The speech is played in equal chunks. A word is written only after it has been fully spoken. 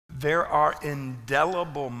There are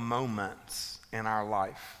indelible moments in our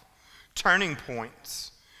life, turning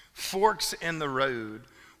points, forks in the road,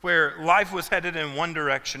 where life was headed in one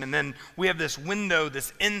direction, and then we have this window,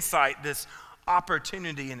 this insight, this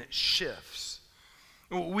opportunity, and it shifts.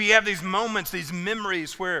 We have these moments, these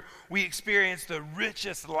memories where we experience the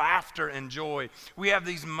richest laughter and joy. We have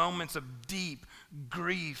these moments of deep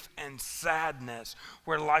grief and sadness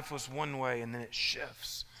where life was one way and then it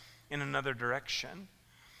shifts in another direction.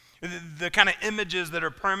 The kind of images that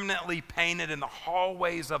are permanently painted in the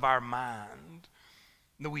hallways of our mind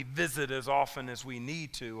that we visit as often as we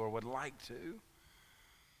need to or would like to.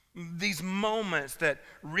 These moments that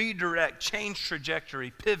redirect, change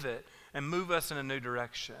trajectory, pivot, and move us in a new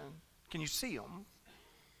direction. Can you see them?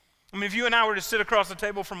 I mean, if you and I were to sit across the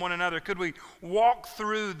table from one another, could we walk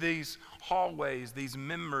through these hallways, these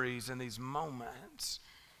memories, and these moments,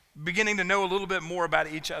 beginning to know a little bit more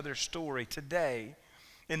about each other's story today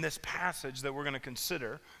in this passage that we're going to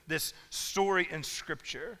consider, this story in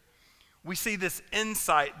Scripture? We see this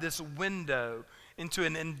insight, this window into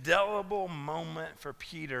an indelible moment for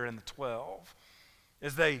Peter and the 12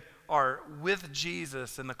 as they are with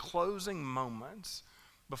Jesus in the closing moments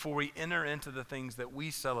before we enter into the things that we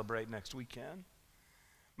celebrate next weekend.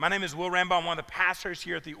 My name is Will Rambo. I'm one of the pastors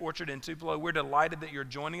here at the Orchard in Tupelo. We're delighted that you're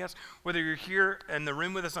joining us, whether you're here in the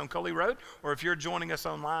room with us on Coley Road or if you're joining us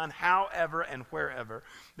online, however and wherever,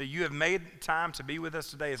 that you have made time to be with us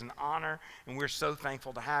today is an honor, and we're so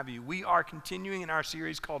thankful to have you. We are continuing in our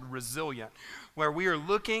series called Resilient, where we are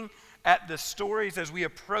looking at the stories as we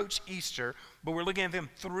approach Easter, but we're looking at them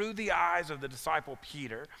through the eyes of the disciple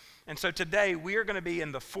Peter. And so today we are going to be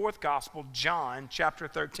in the fourth gospel, John chapter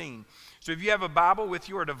 13. So if you have a Bible with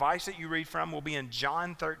you or a device that you read from, we'll be in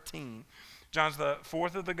John 13. John's the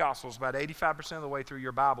fourth of the Gospels, about 85% of the way through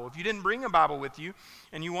your Bible. If you didn't bring a Bible with you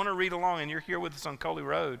and you want to read along and you're here with us on Coley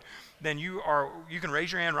Road, then you can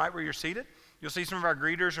raise your hand right where you're seated. You'll see some of our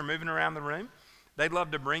greeters are moving around the room. They'd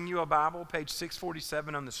love to bring you a Bible. Page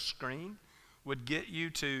 647 on the screen would get you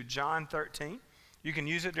to John 13. You can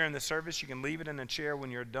use it during the service. You can leave it in a chair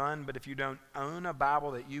when you're done. But if you don't own a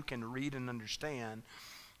Bible that you can read and understand,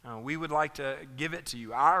 we would like to give it to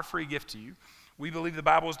you, our free gift to you. We believe the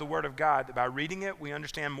Bible is the Word of God, that by reading it, we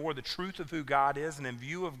understand more the truth of who God is, and in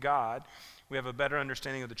view of God, we have a better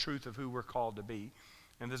understanding of the truth of who we're called to be.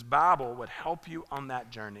 And this Bible would help you on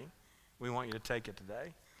that journey. We want you to take it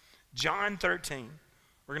today. John 13,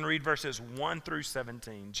 we're going to read verses 1 through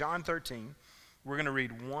 17. John 13, we're going to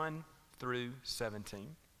read 1 through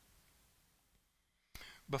 17.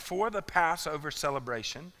 Before the Passover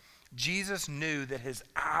celebration, Jesus knew that his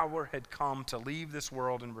hour had come to leave this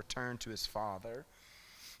world and return to his Father.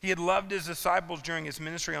 He had loved his disciples during his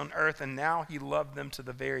ministry on earth, and now he loved them to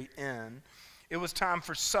the very end. It was time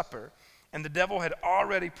for supper, and the devil had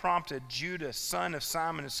already prompted Judas, son of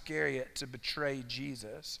Simon Iscariot, to betray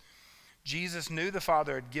Jesus. Jesus knew the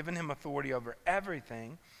Father had given him authority over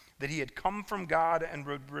everything, that he had come from God and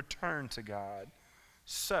would return to God.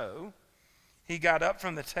 So he got up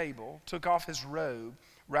from the table, took off his robe,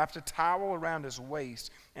 wrapped a towel around his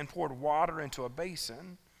waist, and poured water into a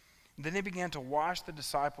basin. Then he began to wash the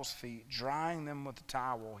disciples' feet, drying them with the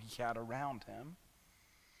towel he had around him.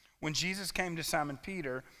 When Jesus came to Simon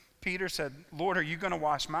Peter, Peter said, "Lord, are you going to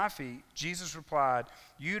wash my feet?" Jesus replied,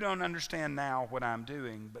 "You don't understand now what I'm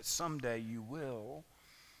doing, but someday you will."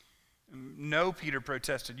 "No," Peter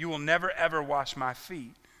protested, "you will never ever wash my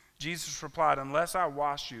feet." Jesus replied, "Unless I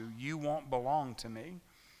wash you, you won't belong to me."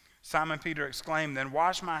 Simon Peter exclaimed, "Then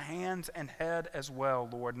wash my hands and head as well,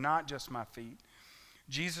 Lord, not just my feet."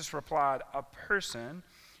 Jesus replied, "A person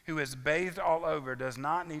who is bathed all over does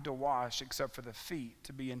not need to wash except for the feet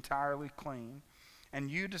to be entirely clean. And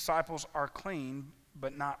you disciples are clean,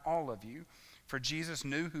 but not all of you." For Jesus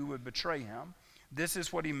knew who would betray him. This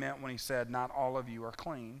is what he meant when he said, "Not all of you are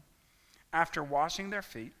clean." After washing their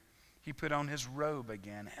feet, he put on his robe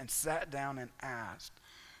again and sat down and asked,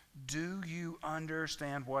 "Do you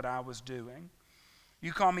understand what I was doing?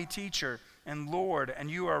 You call me teacher and Lord, and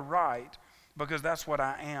you are right, because that's what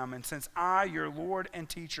I am. And since I, your Lord and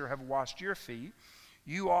teacher, have washed your feet,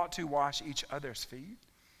 you ought to wash each other's feet.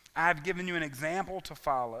 I have given you an example to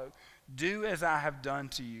follow. Do as I have done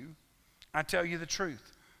to you. I tell you the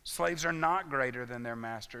truth. Slaves are not greater than their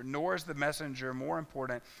master, nor is the messenger more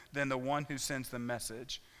important than the one who sends the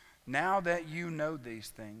message. Now that you know these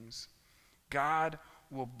things, God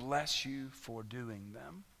will bless you for doing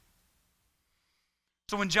them."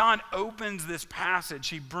 So when John opens this passage,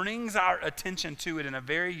 he brings our attention to it in a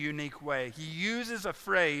very unique way. He uses a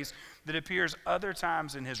phrase that appears other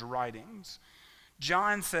times in his writings.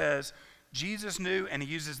 John says, Jesus knew, and he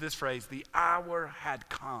uses this phrase, the hour had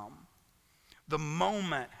come. The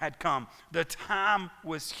moment had come. The time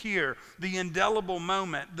was here. The indelible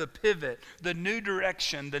moment, the pivot, the new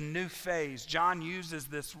direction, the new phase. John uses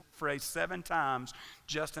this phrase 7 times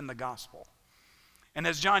just in the gospel. And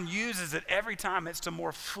as John uses it every time, it's to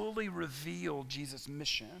more fully reveal Jesus'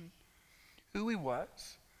 mission, who he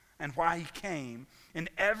was, and why he came. In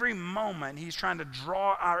every moment, he's trying to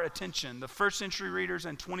draw our attention, the first century readers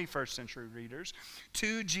and 21st century readers,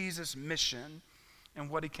 to Jesus' mission and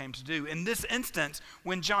what he came to do. In this instance,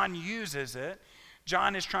 when John uses it,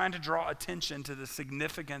 John is trying to draw attention to the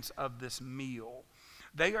significance of this meal.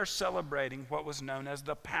 They are celebrating what was known as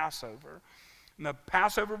the Passover. And the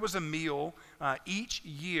Passover was a meal each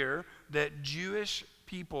year that Jewish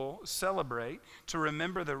people celebrate to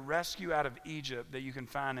remember the rescue out of Egypt that you can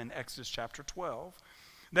find in Exodus chapter 12.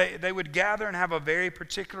 They would gather and have a very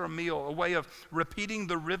particular meal, a way of repeating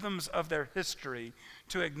the rhythms of their history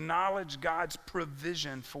to acknowledge God's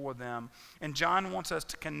provision for them. And John wants us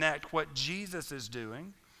to connect what Jesus is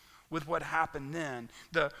doing with what happened then.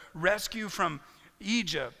 The rescue from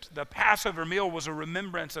Egypt, the Passover meal, was a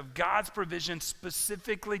remembrance of God's provision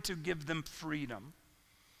specifically to give them freedom.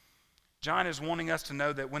 John is wanting us to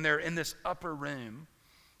know that when they're in this upper room,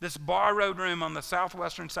 this borrowed room on the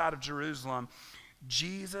southwestern side of Jerusalem,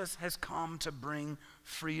 Jesus has come to bring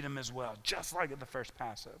freedom as well, just like at the first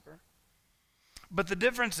Passover. But the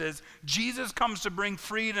difference is, Jesus comes to bring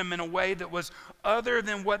freedom in a way that was other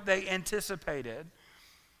than what they anticipated.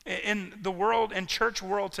 In the world, in church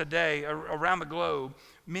world today, around the globe,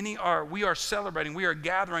 we are celebrating, we are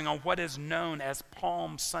gathering on what is known as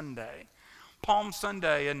Palm Sunday. Palm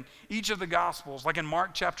Sunday in each of the Gospels, like in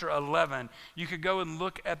Mark chapter 11, you could go and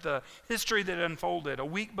look at the history that unfolded. A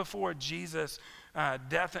week before Jesus'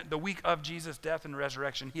 death, the week of Jesus' death and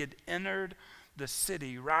resurrection, he had entered the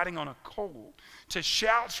city riding on a colt to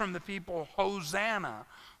shouts from the people, Hosanna,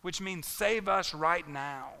 which means save us right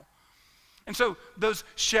now. And so those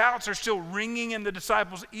shouts are still ringing in the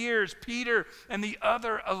disciples' ears. Peter and the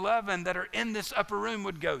other 11 that are in this upper room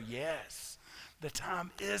would go, yes, the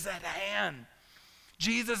time is at hand.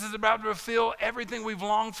 Jesus is about to fulfill everything we've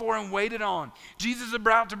longed for and waited on. Jesus is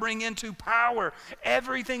about to bring into power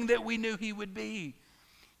everything that we knew he would be.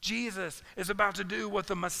 Jesus is about to do what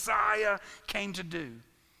the Messiah came to do.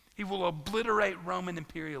 He will obliterate Roman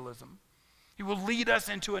imperialism. He will lead us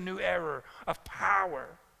into a new era of power,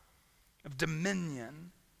 of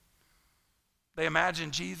dominion. They imagine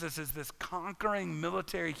Jesus as this conquering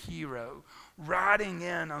military hero riding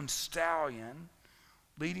in on stallion,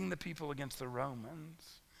 leading the people against the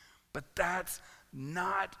Romans. But that's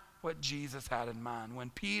not what Jesus had in mind.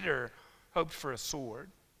 When Peter hoped for a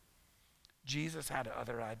sword, Jesus had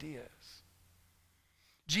other ideas.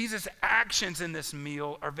 Jesus' actions in this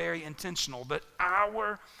meal are very intentional. The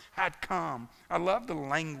hour had come. I love the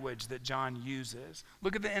language that John uses.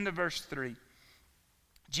 Look at the end of verse 3.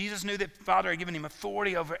 Jesus knew that the Father had given him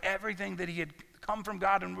authority over everything, that he had come from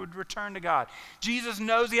God and would return to God. Jesus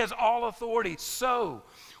knows he has all authority. So,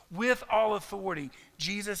 with all authority,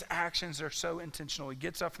 Jesus' actions are so intentional. He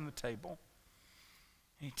gets up from the table,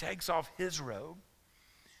 and he takes off his robe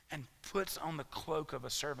and puts on the cloak of a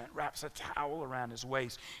servant, wraps a towel around his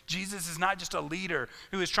waist. Jesus is not just a leader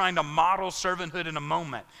who is trying to model servanthood in a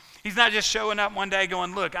moment. He's not just showing up one day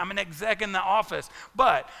going, look, I'm an exec in the office,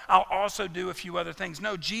 but I'll also do a few other things.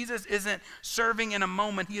 No, Jesus isn't serving in a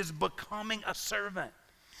moment. He is becoming a servant.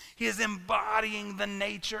 He is embodying the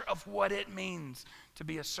nature of what it means to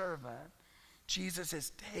be a servant. Jesus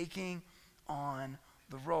is taking on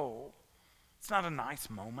the role. It's not a nice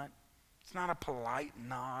moment. It's not a polite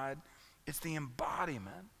nod. It's the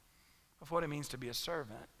embodiment of what it means to be a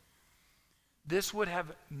servant. This would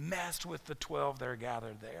have messed with the 12 that are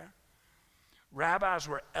gathered there. Rabbis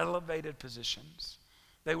were elevated positions.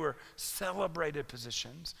 They were celebrated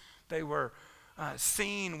positions. They were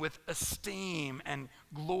seen with esteem and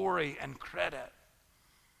glory and credit.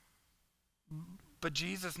 But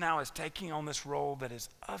Jesus now is taking on this role that is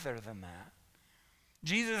other than that.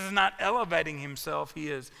 Jesus is not elevating himself, he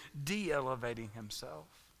is de-elevating himself.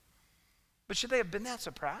 But should they have been that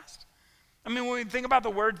surprised? I mean, when we think about the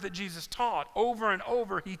words that Jesus taught, over and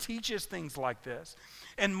over, he teaches things like this.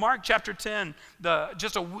 In Mark chapter 10,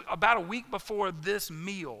 about a week before this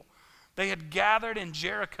meal, they had gathered in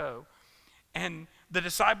Jericho, and the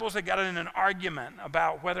disciples had gotten in an argument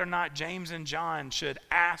about whether or not James and John should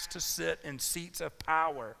ask to sit in seats of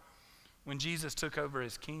power when Jesus took over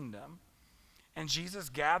his kingdom. And Jesus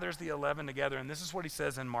gathers the 11 together, and this is what he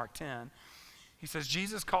says in Mark 10. He says,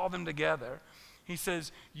 Jesus called them together. He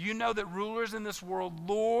says, you know that rulers in this world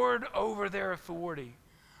lord over their authority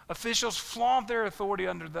Officials flaunt their authority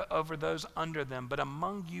over those under them, but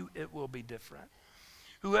among you it will be different.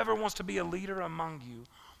 Whoever wants to be a leader among you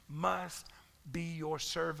must be your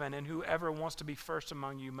servant, and whoever wants to be first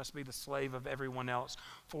among you must be the slave of everyone else.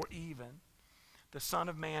 For even the Son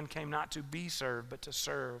of Man came not to be served, but to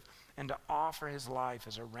serve, and to offer his life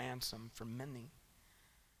as a ransom for many.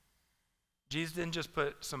 Jesus didn't just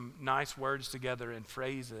put some nice words together in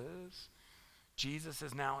phrases. Jesus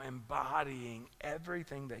is now embodying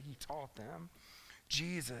everything that he taught them.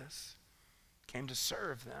 Jesus came to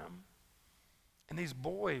serve them. And these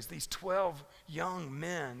boys, these 12 young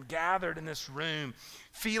men gathered in this room,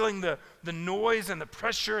 feeling the noise and the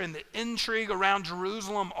pressure and the intrigue around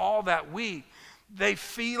Jerusalem all that week, they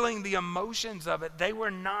feeling the emotions of it. They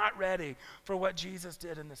were not ready for what Jesus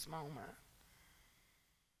did in this moment.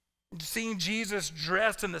 Seeing Jesus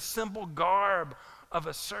dressed in the simple garb of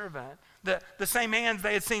a servant, the same hands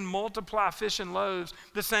they had seen multiply fish and loaves,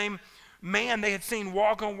 the same man they had seen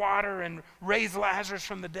walk on water and raise Lazarus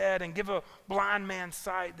from the dead and give a blind man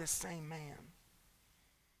sight, this same man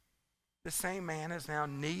is now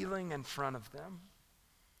kneeling in front of them.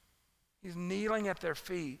 He's kneeling at their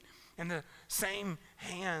feet, and the same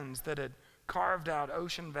hands that had carved out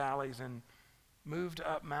ocean valleys and moved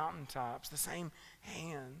up mountaintops, the same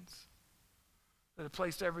hands that had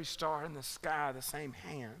placed every star in the sky, the same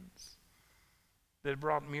hands that had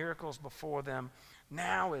brought miracles before them,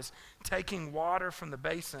 now is taking water from the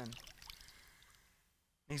basin.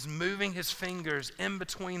 He's moving his fingers in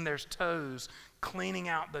between their toes, cleaning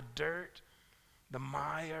out the dirt, the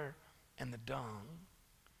mire, and the dung.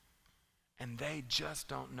 And they just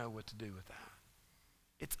don't know what to do with that.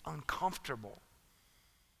 It's uncomfortable.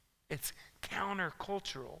 It's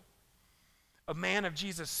countercultural. A man of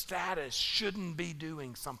Jesus' status shouldn't be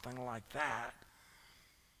doing something like that.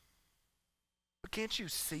 But can't you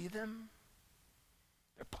see them?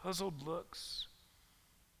 Their puzzled looks,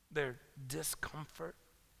 their discomfort.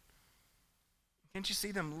 Can't you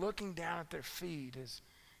see them looking down at their feet as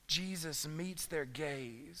Jesus meets their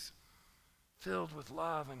gaze, filled with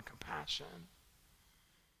love and compassion?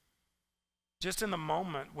 Just in the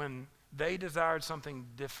moment when they desired something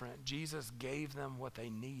different, Jesus gave them what they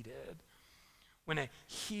needed. When a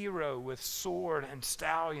hero with sword and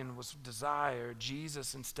stallion was desired,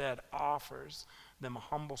 Jesus instead offers them a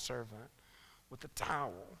humble servant with a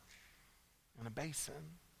towel and a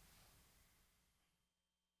basin.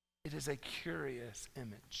 It is a curious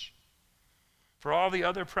image. For all the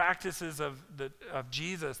other practices of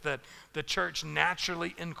Jesus that the church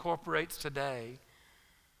naturally incorporates today,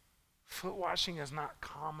 foot washing is not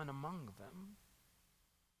common among them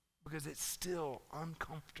because it's still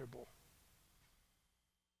uncomfortable.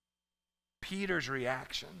 Peter's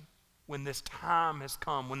reaction when this time has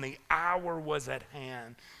come, when the hour was at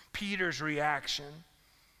hand, Peter's reaction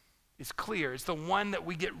is clear. It's the one that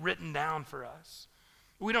we get written down for us.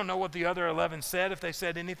 We don't know what the other 11 said, if they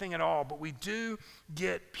said anything at all, but we do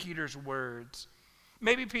get Peter's words.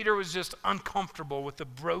 Maybe Peter was just uncomfortable with the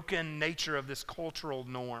broken nature of this cultural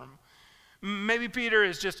norm. Maybe Peter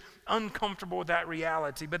is just uncomfortable with that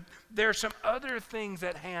reality, but there are some other things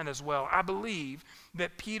at hand as well. I believe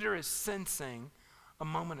that Peter is sensing a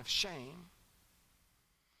moment of shame.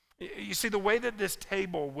 You see, the way that this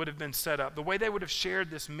table would have been set up, the way they would have shared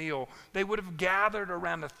this meal, they would have gathered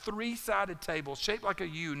around a three-sided table shaped like a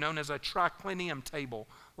U, known as a triclinium table,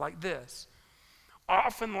 like this,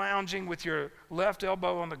 often lounging with your left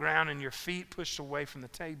elbow on the ground and your feet pushed away from the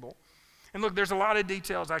table. And look, there's a lot of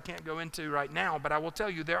details I can't go into right now, but I will tell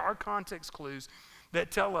you there are context clues that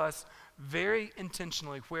tell us very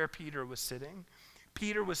intentionally where Peter was sitting.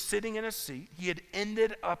 Peter was sitting in a seat. He had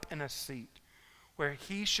ended up in a seat where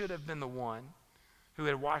he should have been the one who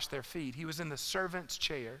had washed their feet. He was in the servant's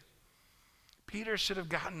chair. Peter should have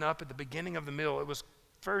gotten up at the beginning of the meal. It was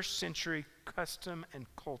first century custom and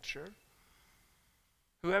culture.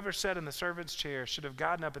 Whoever sat in the servant's chair should have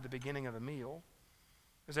gotten up at the beginning of the meal,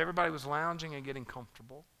 as everybody was lounging and getting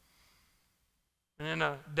comfortable. And in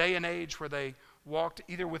a day and age where they walked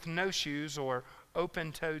either with no shoes or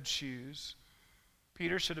open-toed shoes,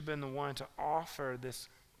 Peter should have been the one to offer this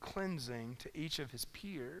cleansing to each of his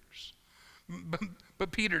peers.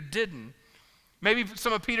 But Peter didn't. Maybe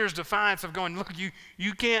some of Peter's defiance of going, look,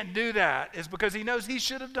 you can't do that, is because he knows he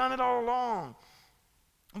should have done it all along.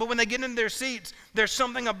 But when they get in their seats, there's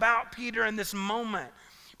something about Peter in this moment.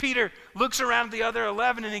 Peter looks around at the other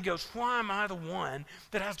 11 and he goes, why am I the one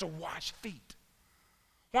that has to wash feet?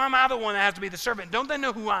 Why am I the one that has to be the servant? Don't they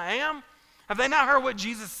know who I am? Have they not heard what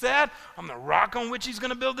Jesus said? I'm the rock on which he's going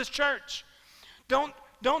to build this church. Don't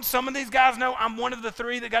some of these guys know I'm one of the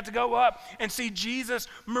three that got to go up and see Jesus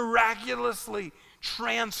miraculously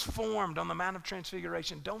transformed on the Mount of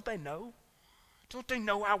Transfiguration. Don't they know? Don't they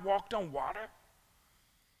know I walked on water?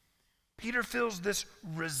 Peter feels this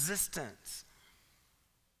resistance.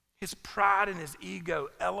 His pride and his ego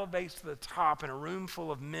elevates to the top in a room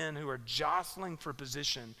full of men who are jostling for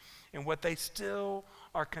position in what they still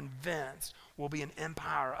are convinced will be an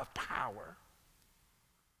empire of power.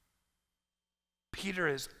 Peter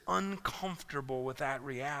is uncomfortable with that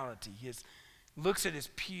reality. He looks at his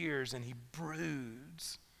peers and he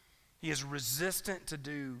broods. He is resistant to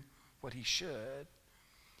do what he should.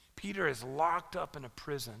 Peter is locked up in a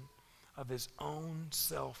prison of his own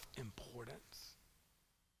self-importance.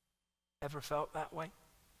 Ever felt that way?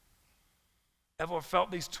 Ever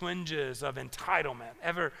felt these twinges of entitlement?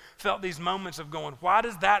 Ever felt these moments of going, why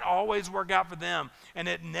does that always work out for them and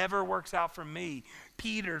it never works out for me?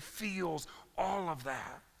 Peter feels all of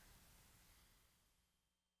that.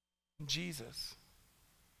 Jesus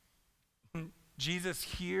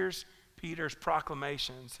hears Peter's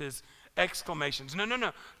proclamations, his exclamations.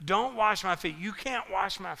 No, don't wash my feet. You can't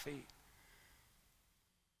wash my feet.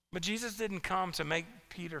 But Jesus didn't come to make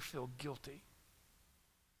Peter feel guilty.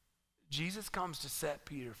 Jesus comes to set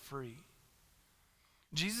Peter free.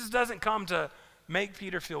 Jesus doesn't come to make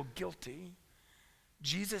Peter feel guilty.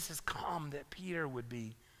 Jesus has come that Peter would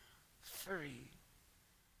be free.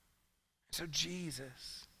 So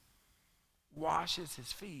Jesus washes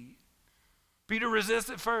his feet. Peter resists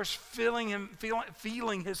at first, feeling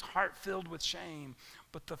his heart filled with shame,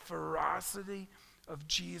 but the ferocity of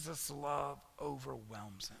Jesus' love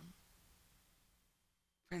overwhelms him.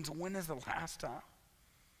 Friends, when is the last time?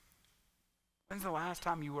 When's the last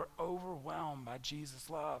time you were overwhelmed by Jesus'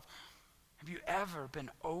 love? Have you ever been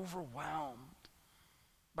overwhelmed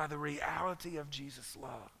by the reality of Jesus'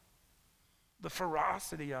 love? The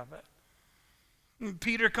ferocity of it. And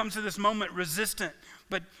Peter comes to this moment resistant,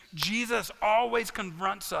 but Jesus always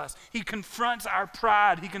confronts us. He confronts our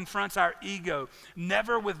pride. He confronts our ego,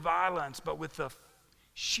 never with violence, but with the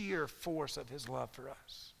sheer force of his love for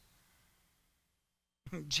us.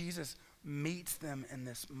 Jesus meets them in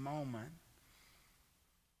this moment.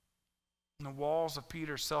 And the walls of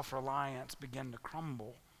Peter's self-reliance begin to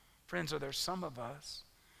crumble. Friends, are there some of us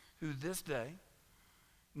who this day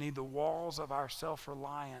need the walls of our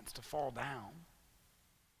self-reliance to fall down?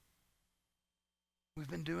 We've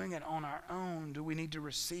been doing it on our own. Do we need to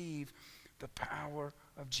receive the power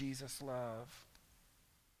of Jesus' love?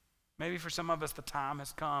 Maybe for some of us the time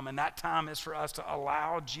has come, and that time is for us to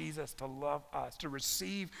allow Jesus to love us, to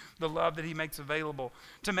receive the love that he makes available,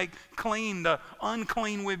 to make clean the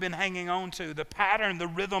unclean we've been hanging on to, the pattern, the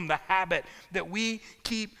rhythm, the habit that we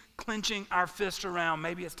keep clenching our fist around.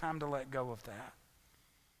 Maybe it's time to let go of that.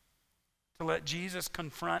 To let Jesus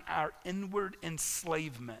confront our inward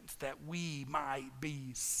enslavements that we might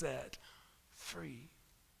be set free.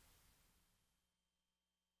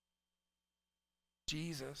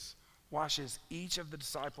 Jesus washes each of the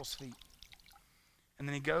disciples' feet. And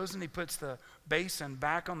then he goes and he puts the basin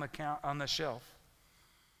back on the shelf,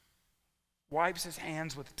 wipes his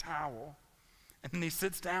hands with a towel, and then he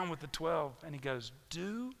sits down with the 12 and he goes,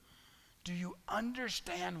 Do you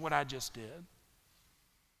understand what I just did?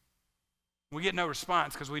 We get no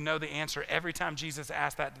response because we know the answer every time Jesus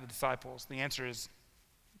asked that to the disciples. The answer is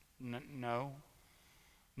no.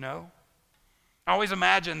 I always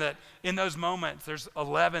imagine that in those moments, there's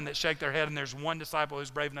 11 that shake their head and there's one disciple who's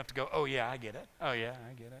brave enough to go, oh yeah, I get it. Oh yeah,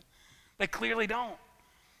 I get it. They clearly don't.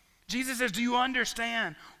 Jesus says, do you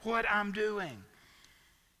understand what I'm doing?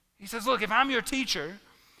 He says, look, if I'm your teacher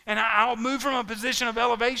and I'll move from a position of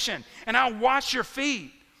elevation and I'll wash your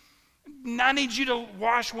feet, I need you to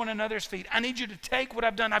wash one another's feet. I need you to take what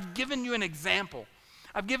I've done. I've given you an example.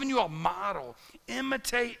 I've given you a model.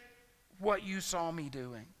 Imitate what you saw me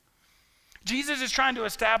doing. Jesus is trying to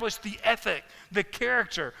establish the ethic, the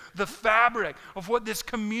character, the fabric of what this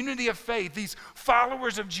community of faith, these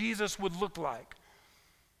followers of Jesus would look like.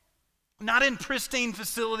 Not in pristine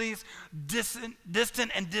facilities,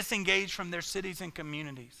 distant and disengaged from their cities and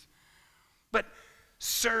communities, but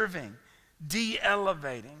serving,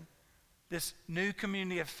 de-elevating this new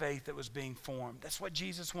community of faith that was being formed. That's what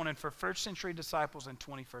Jesus wanted for first century disciples and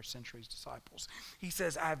 21st century disciples. He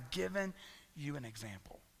says, I've given you an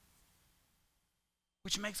example.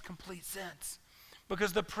 Which makes complete sense.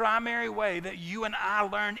 Because the primary way that you and I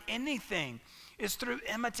learn anything is through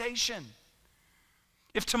imitation.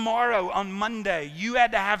 If tomorrow, on Monday, you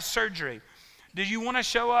had to have surgery, do you want to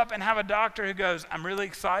show up and have a doctor who goes, I'm really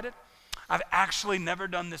excited. I've actually never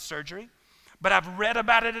done this surgery, but I've read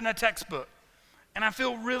about it in a textbook. And I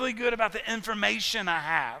feel really good about the information I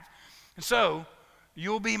have. And so,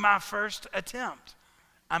 you'll be my first attempt.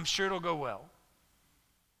 I'm sure it'll go well.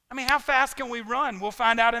 I mean, how fast can we run? We'll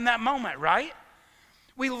find out in that moment, right?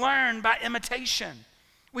 We learn by imitation.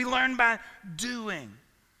 We learn by doing.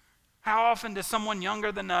 How often does someone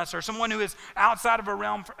younger than us or someone who is outside of a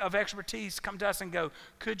realm of expertise come to us and go,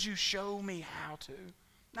 could you show me how to?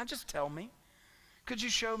 Not just tell me. Could you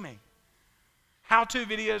show me? How-to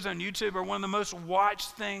videos on YouTube are one of the most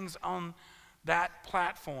watched things on that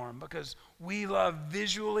platform because we love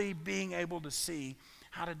visually being able to see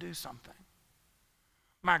how to do something.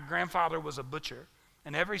 My grandfather was a butcher,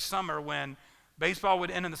 and every summer when baseball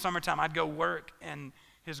would end in the summertime, I'd go work in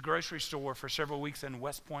his grocery store for several weeks in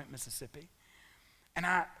West Point, Mississippi. And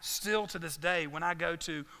I still, to this day, when I go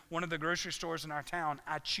to one of the grocery stores in our town,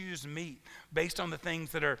 I choose meat based on the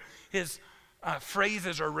things that are his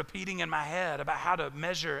phrases are repeating in my head about how to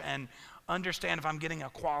measure and understand if I'm getting a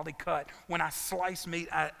quality cut. When I slice meat,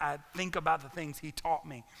 I think about the things he taught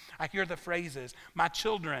me. I hear the phrases. My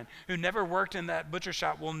children, who never worked in that butcher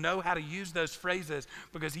shop, will know how to use those phrases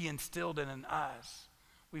because he instilled it in us.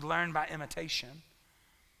 We learn by imitation.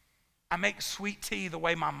 I make sweet tea the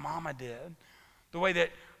way my mama did, the way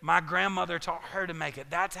that my grandmother taught her to make it.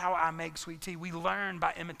 That's how I make sweet tea. We learn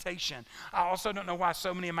by imitation. I also don't know why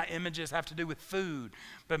so many of my images have to do with food,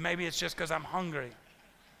 but maybe it's just because I'm hungry.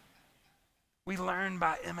 We learn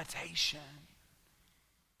by imitation.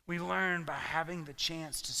 We learn by having the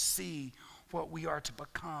chance to see what we are to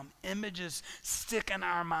become. Images stick in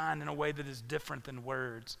our mind in a way that is different than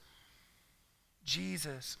words.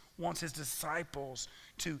 Jesus wants his disciples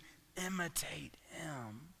to imitate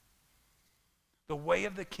him. The way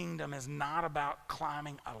of the kingdom is not about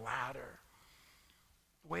climbing a ladder.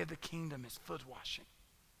 The way of the kingdom is foot washing.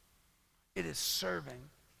 It is serving.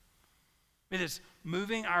 It is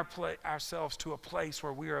moving ourselves to a place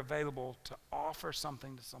where we are available to offer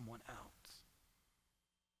something to someone else.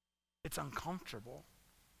 It's uncomfortable.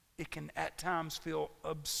 It can at times feel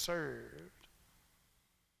absurd.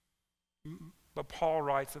 But Paul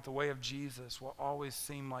writes that the way of Jesus will always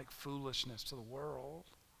seem like foolishness to the world.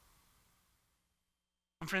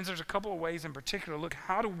 And friends, there's a couple of ways in particular. Look,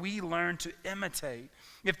 how do we learn to imitate?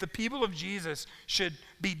 If the people of Jesus should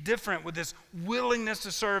be different with this willingness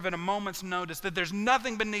to serve at a moment's notice, that there's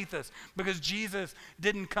nothing beneath us because Jesus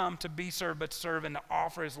didn't come to be served but to serve and to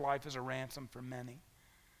offer his life as a ransom for many.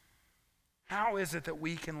 How is it that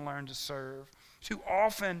we can learn to serve? Too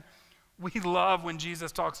often, we love when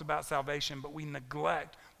Jesus talks about salvation, but we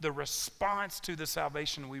neglect the response to the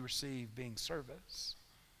salvation we receive being service.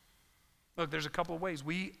 Look, there's a couple of ways.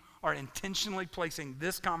 We are intentionally placing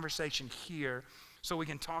this conversation here so we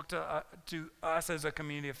can talk to us as a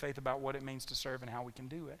community of faith about what it means to serve and how we can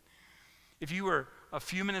do it. If you were a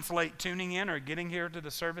few minutes late tuning in or getting here to the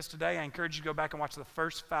service today, I encourage you to go back and watch the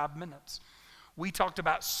first 5 minutes. We talked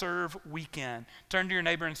about Serve Weekend. Turn to your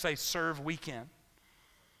neighbor and say, Serve Weekend.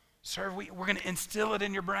 We're going to instill it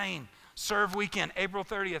in your brain. Serve Weekend, April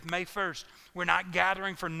 30th, May 1st. We're not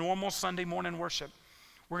gathering for normal Sunday morning worship.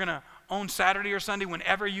 We're going to, on Saturday or Sunday,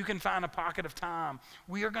 whenever you can find a pocket of time,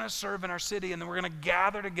 we are going to serve in our city, and then we're going to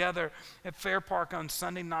gather together at Fair Park on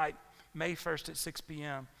Sunday night, May 1st at 6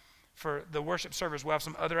 p.m. for the worship service. We'll have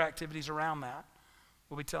some other activities around that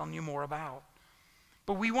we'll be telling you more about.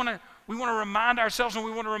 But we want to remind ourselves and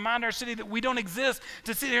we want to remind our city that we don't exist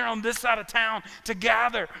to sit here on this side of town to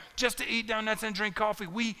gather just to eat donuts and drink coffee.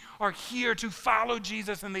 We are here to follow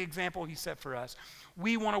Jesus and the example he set for us.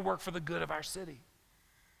 We want to work for the good of our city.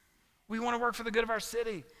 We want to work for the good of our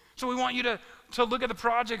city. So we want you to look at the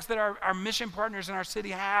projects that our mission partners in our city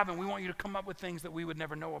have, and we want you to come up with things that we would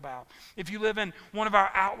never know about. If you live in one of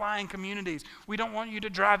our outlying communities, we don't want you to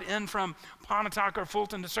drive in from Pontotoc or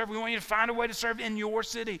Fulton to serve. We want you to find a way to serve in your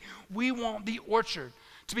city. We want the Orchard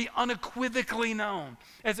to be unequivocally known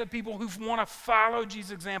as a people who want to follow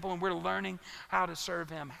Jesus' example, and we're learning how to serve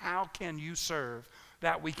him. How can you serve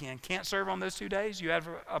that weekend? Can't serve on those 2 days? You have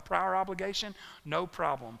a prior obligation? No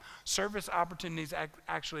problem. Service opportunities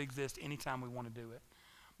actually exist anytime we want to do it.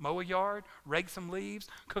 Mow a yard, rake some leaves,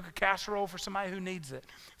 cook a casserole for somebody who needs it.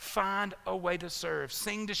 Find a way to serve.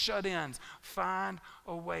 Sing to shut-ins. Find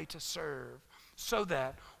a way to serve so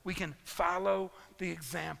that we can follow the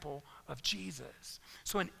example of Jesus.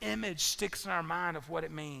 So an image sticks in our mind of what it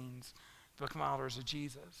means to become followers of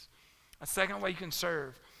Jesus. A second way you can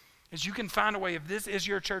serve is you can find a way, if this is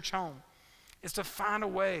your church home, is to find a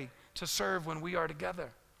way to serve when we are together.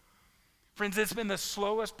 Friends, it's been the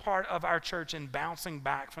slowest part of our church in bouncing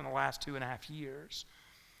back from the last 2.5 years.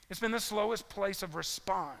 It's been the slowest place of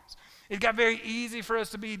response. It got very easy for us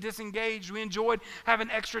to be disengaged. We enjoyed having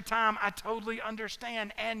extra time. I totally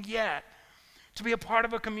understand. And yet, to be a part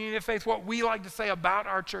of a community of faith, what we like to say about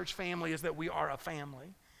our church family is that we are a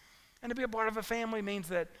family. And to be a part of a family means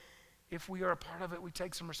that if we are a part of it, we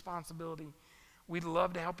take some responsibility. We'd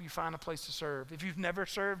love to help you find a place to serve. If you've never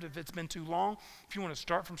served, if it's been too long, if you want to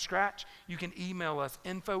start from scratch, you can email us,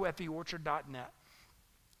 info@theorchard.net.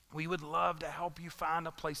 We would love to help you find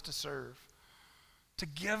a place to serve, to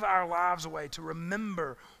give our lives away, to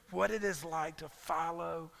remember what it is like to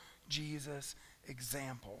follow Jesus'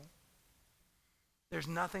 example. There's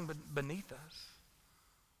nothing beneath us.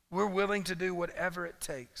 We're willing to do whatever it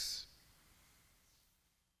takes.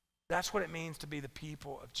 That's what it means to be the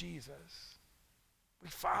people of Jesus. We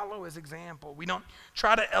follow his example. We don't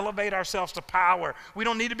try to elevate ourselves to power. We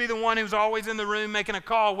don't need to be the one who's always in the room making a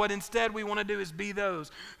call. What instead we want to do is be those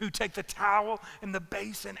who take the towel and the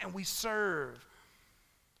basin and we serve.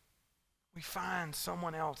 We find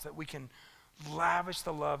someone else that we can lavish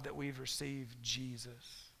the love that we've received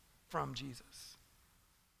from Jesus.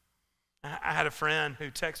 I had a friend who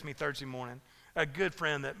texted me Thursday morning, a good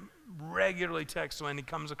friend that regularly texts when he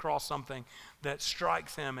comes across something that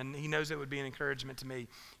strikes him and he knows it would be an encouragement to me.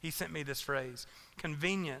 He sent me this phrase: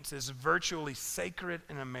 convenience is virtually sacred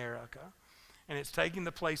in America, and it's taking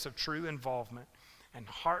the place of true involvement and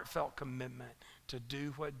heartfelt commitment to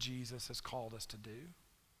do what Jesus has called us to do.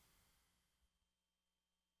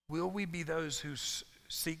 Will we be those who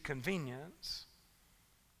seek convenience,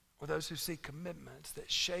 or those who seek commitments that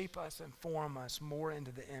shape us and form us more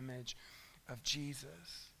into the image of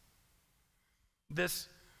Jesus? This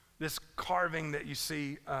carving that you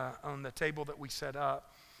see on the table that we set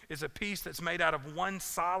up is a piece that's made out of one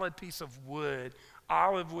solid piece of wood,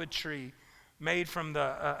 olive wood tree, made from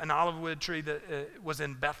an olive wood tree that was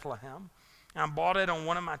in Bethlehem. And I bought it on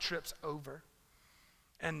one of my trips over.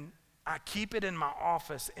 And I keep it in my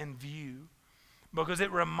office in view because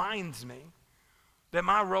it reminds me that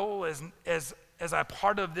my role as a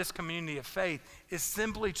part of this community of faith is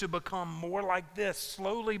simply to become more like this,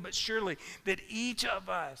 slowly but surely, that each of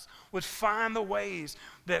us would find the ways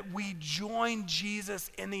that we join Jesus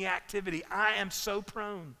in the activity. I am so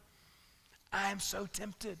prone, I am so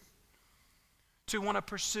tempted to want to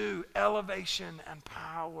pursue elevation and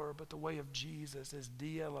power, but the way of Jesus is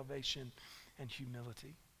de-elevation and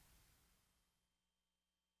humility.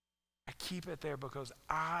 I keep it there because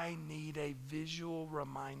I need a visual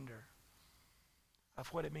reminder of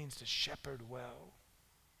what it means to shepherd well,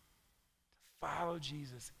 to follow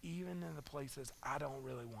Jesus even in the places I don't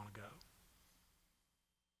really want to go.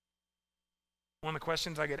 One of the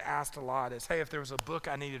questions I get asked a lot is, hey, if there was a book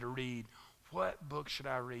I needed to read, what book should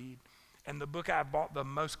I read? And the book I bought the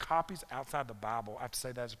most copies outside the Bible, I have to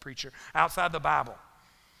say that as a preacher, outside the Bible,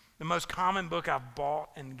 the most common book I've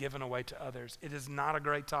bought and given away to others. It is not a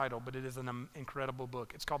great title, but it is an incredible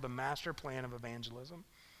book. It's called The Master Plan of Evangelism.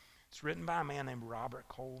 It's written by a man named Robert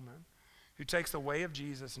Coleman, who takes the way of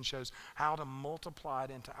Jesus and shows how to multiply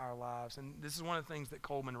it into our lives. And this is one of the things that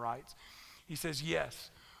Coleman writes. He says,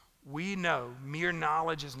 yes, we know mere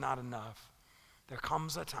knowledge is not enough. There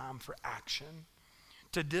comes a time for action.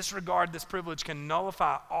 To disregard this privilege can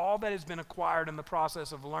nullify all that has been acquired in the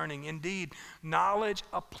process of learning. Indeed, knowledge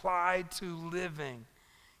applied to living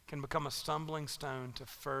can become a stumbling stone to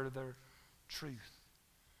further truth.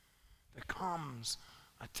 There comes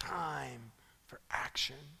a time for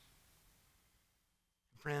action.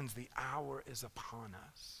 Friends, the hour is upon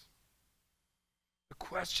us. The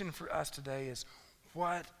question for us today is,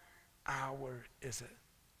 what hour is it?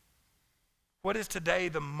 What is today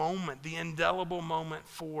the moment, the indelible moment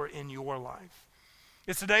in your life?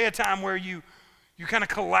 Is today a time where you kind of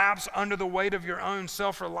collapse under the weight of your own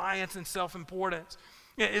self-reliance and self-importance?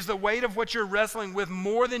 Is the weight of what you're wrestling with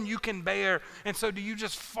more than you can bear? And so do you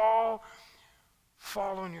just fall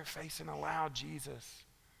on your face and allow Jesus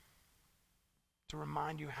to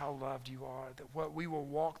remind you how loved you are? That what we will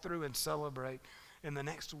walk through and celebrate in the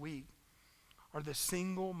next week are the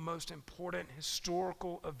single most important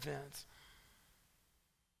historical events,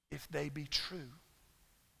 if they be true.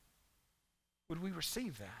 Would we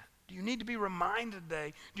receive that? Do you need to be reminded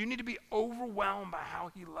today? Do you need to be overwhelmed by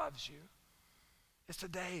how he loves you? It's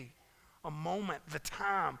today a moment, the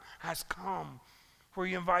time has come where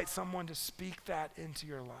you invite someone to speak that into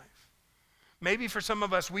your life. Maybe for some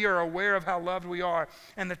of us, we are aware of how loved we are,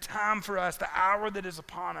 and the time for us, the hour that is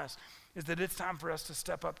upon us, is that it's time for us to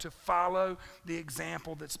step up, to follow the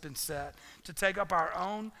example that's been set, to take up our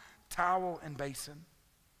own towel and basin,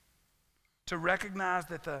 to recognize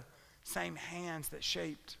that the same hands that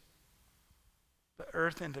shaped the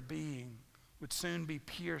earth into being would soon be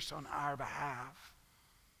pierced on our behalf.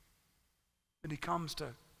 That he comes to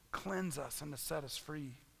cleanse us and to set us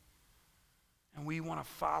free. And we want to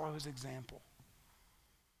follow his example.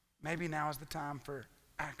 Maybe now is the time for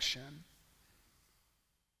action.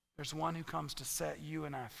 There's one who comes to set you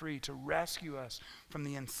and I free, to rescue us from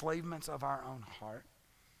the enslavements of our own heart.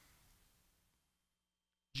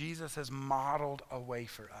 Jesus has modeled a way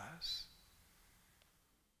for us.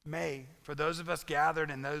 May, for those of us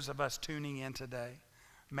gathered and those of us tuning in today,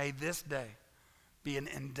 may this day be an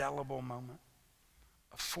indelible moment,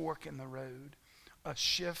 a fork in the road, a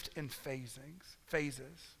shift in phases,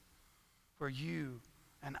 where you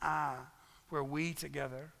and I, where we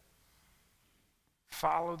together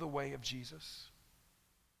follow the way of Jesus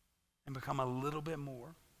and become a little bit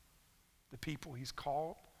more the people he's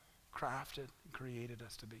called, crafted, and created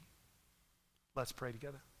us to be. Let's pray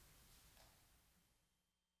together.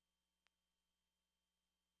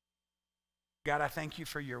 God, I thank you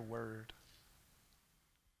for your word.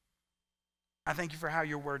 I thank you for how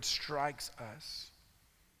your word strikes us.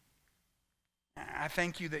 I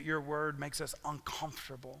thank you that your word makes us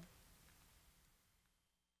uncomfortable.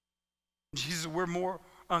 Jesus, we're more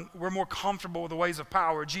comfortable with the ways of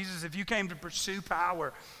power. Jesus, if you came to pursue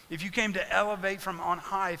power, if you came to elevate from on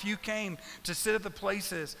high, if you came to sit at the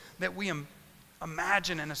places that we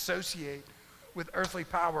imagine and associate with earthly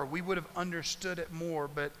power, we would have understood it more,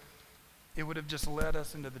 but it would have just led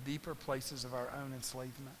us into the deeper places of our own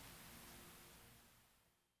enslavement.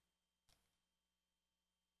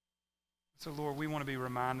 So, Lord, we want to be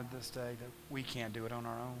reminded this day that we can't do it on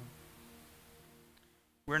our own.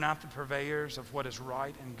 We're not the purveyors of what is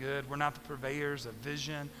right and good. We're not the purveyors of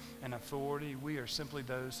vision and authority. We are simply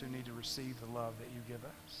those who need to receive the love that you give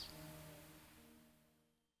us.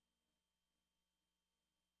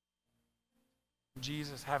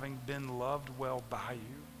 Jesus, having been loved well by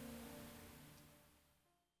you,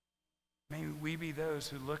 may we be those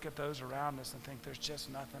who look at those around us and think there's just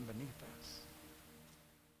nothing beneath us.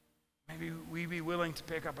 Maybe we be willing to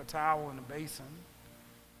pick up a towel and a basin.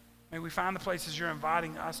 May we find the places you're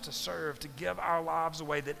inviting us to serve, to give our lives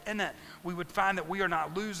away, that in it we would find that we are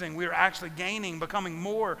not losing, we are actually gaining, becoming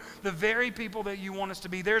more the very people that you want us to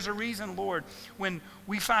be. There's a reason, Lord, when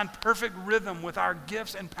we find perfect rhythm with our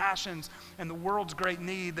gifts and passions and the world's great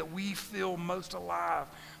need, that we feel most alive.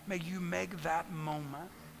 May you make that moment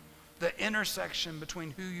the intersection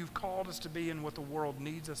between who you've called us to be and what the world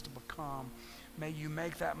needs us to become. May you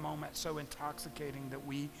make that moment so intoxicating that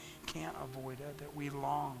we can't avoid it, that we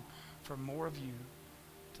long for more of you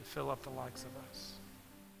to fill up the likes of us.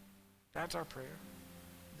 That's our prayer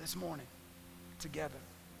this morning, together.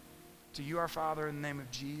 To you, our Father, in the name of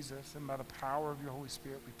Jesus, and by the power of your Holy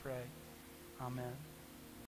Spirit, we pray. Amen.